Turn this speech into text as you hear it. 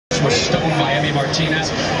Emi Martinez.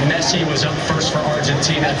 Messi was up first for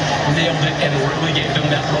Argentina, nailed it, and really gave them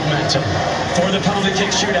that momentum. For the penalty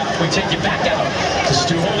kick shootout, we take you back out to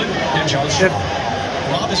Stu Holden and John Shaw.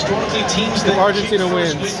 Rob, historically, teams that Argentina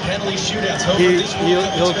wins, penalty shootouts,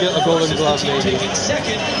 he'll get a Golden Glove, maybe.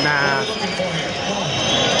 Nah.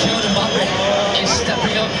 Kylian Mbappe is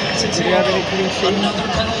stepping up to take another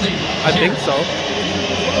penalty. I think so.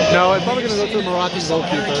 No, it's probably going to go to the Moroccan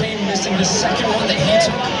goalkeeper. Kane missing the second one that he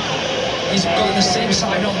took. He's on the same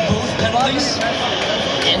side on both penalties.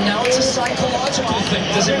 And now it's a psychological thing.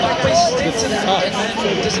 Does Mbappe stick to that? And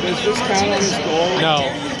then does it Martinez say, No. I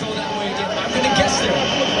dare you to go that way again? I'm going to guess there.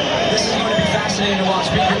 This is going to be fascinating to watch.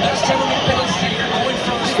 But your best 10 penalties that you're going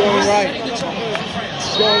first. Going right.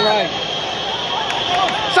 Going right.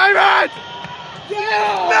 Simon!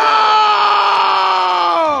 Yeah! No!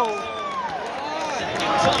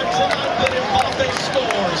 Time tonight, but Mbappe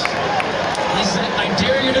scores. He said, I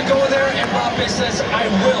dare you to go there. And Mbappe says, I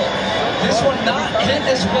will. This one not hit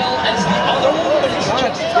as well as the other one, but he's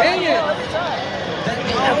just dang it! That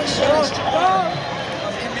the outstretched arm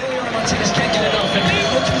of Emiliano Martinez can't get enough. And he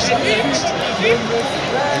looks himself next.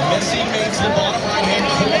 Messi makes the bottom right-hand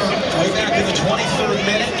corner way back in the 23rd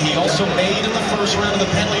minute. He also made in the first round of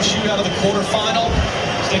the penalty shootout of the quarterfinal.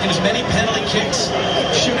 He's taken as many penalty kicks,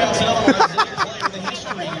 shootouts, and otherwise than any player in the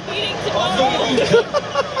history of the World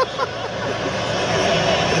Cup.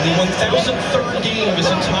 The 1,003rd game of his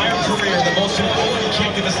entire career, the most important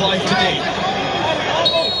kick of his life to date.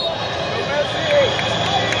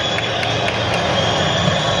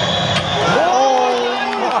 Oh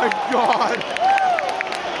my God!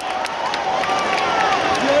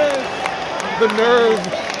 Yes! The nerve.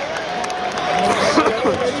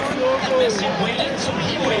 Messi waited, so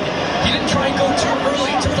he waited. He didn't try and go too early.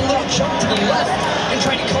 He took a little jump to the left and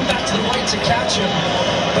tried to come back to the right to catch him.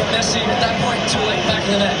 But Messi, at that point, too late, back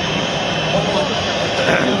in the net.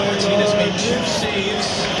 Martinez made 2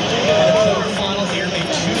 saves in the quarterfinal here, made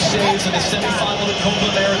 2 saves in the semifinal of the Copa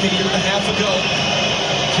America a year and a half ago.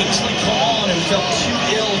 Kingsley Coman, who felt too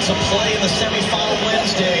ill to play in the semifinal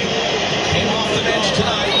Wednesday, came off the bench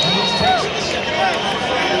tonight. He was facing the second round for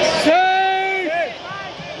France. Save!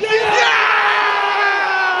 Yeah!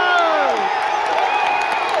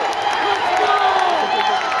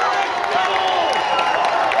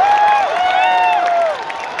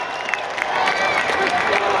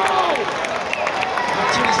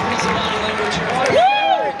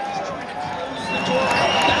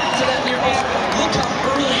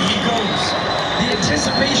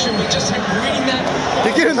 But just him reading that.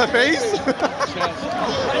 Did he get in the face?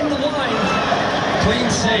 Behind the line. Clean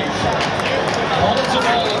save.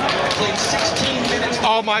 Dybala played 16 minutes.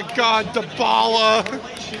 Oh my God, Dybala!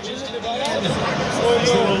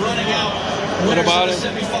 What about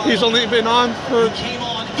him? He's only been on for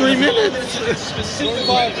 3 minutes.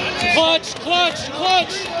 Clutch, clutch,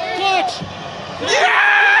 clutch, clutch! Yeah!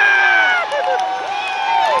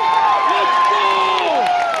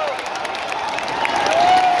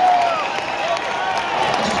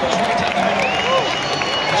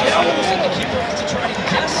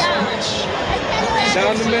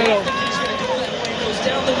 Down the middle.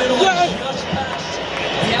 Down the middle. Just past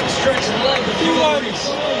the outstretched leg of Lloris.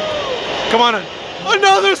 Come on,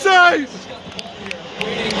 another save!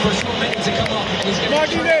 Waiting for Schumann to come up. He's going to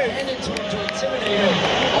try and intimidate him.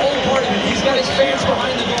 All part of it. He's got his fans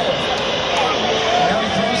behind the goal. Now he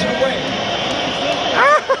throws it away.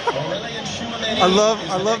 I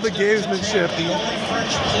love the gamesmanship. The only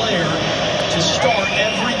French player to start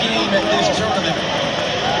every game at this tournament.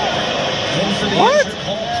 One for the injured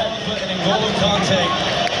Paul Pogba and N'Golo Kanté.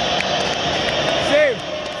 Save,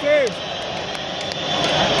 save.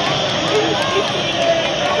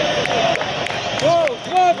 Whoa,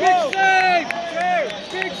 whoa, big save!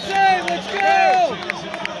 Big save, let's go!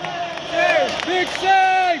 Big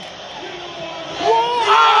save! Whoa!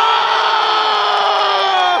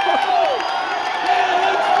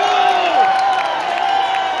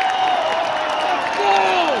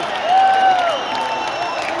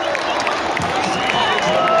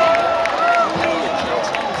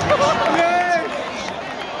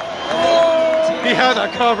 He had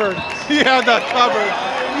that covered. He had that covered.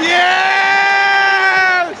 Yes!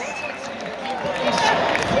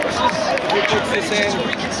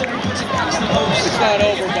 It's not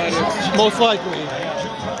over, but it's most likely.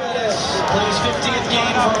 Plays 50th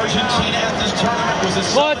game for Argentina at this tournament. Was a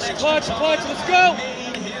clutch, clutch, clutch, let's go!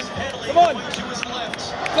 Come on!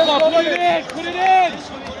 Come on, put it in, put it in!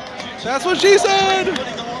 That's what she said!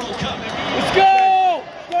 Let's go!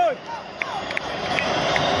 Good!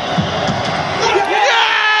 Yes!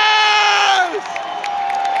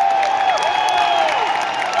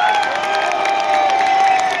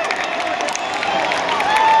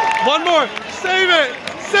 One more. Save it.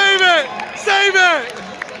 Save it. Save it.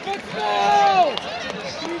 Let's go!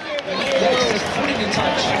 Just putting in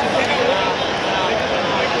touch.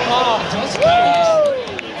 Does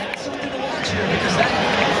that's something to watch here because that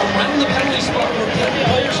around the penalty spot where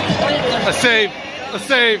players plant their A save. A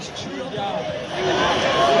save.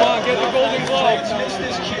 Come on, get the golden glove.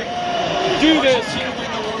 Do this.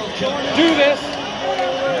 Do this.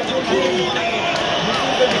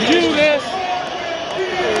 Do this.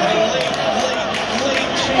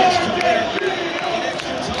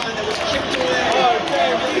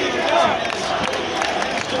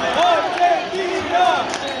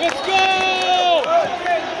 Let's go!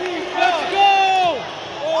 Let's go!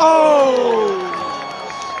 Oh!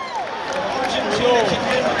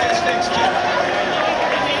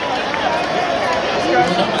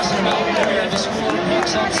 No messing about. The score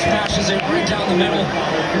picks up, smashes it right down the middle.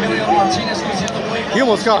 Emiliano Martinez goes the other way. He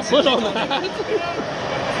almost got a foot on that.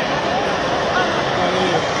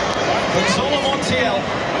 Gonzalo Montiel,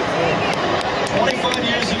 25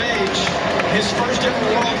 years of age, his first ever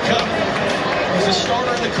World Cup. Was a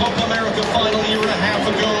starter in the Copa America final a year and a half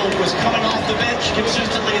ago. Was coming off the bench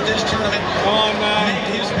consistently at this tournament.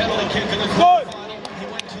 Made his penalty kick in the quarterfinal. He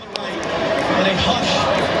went to the right. In a hush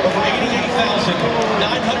over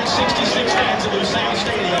 88,966 fans at Lusail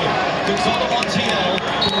Stadium, Gonzalo Montiel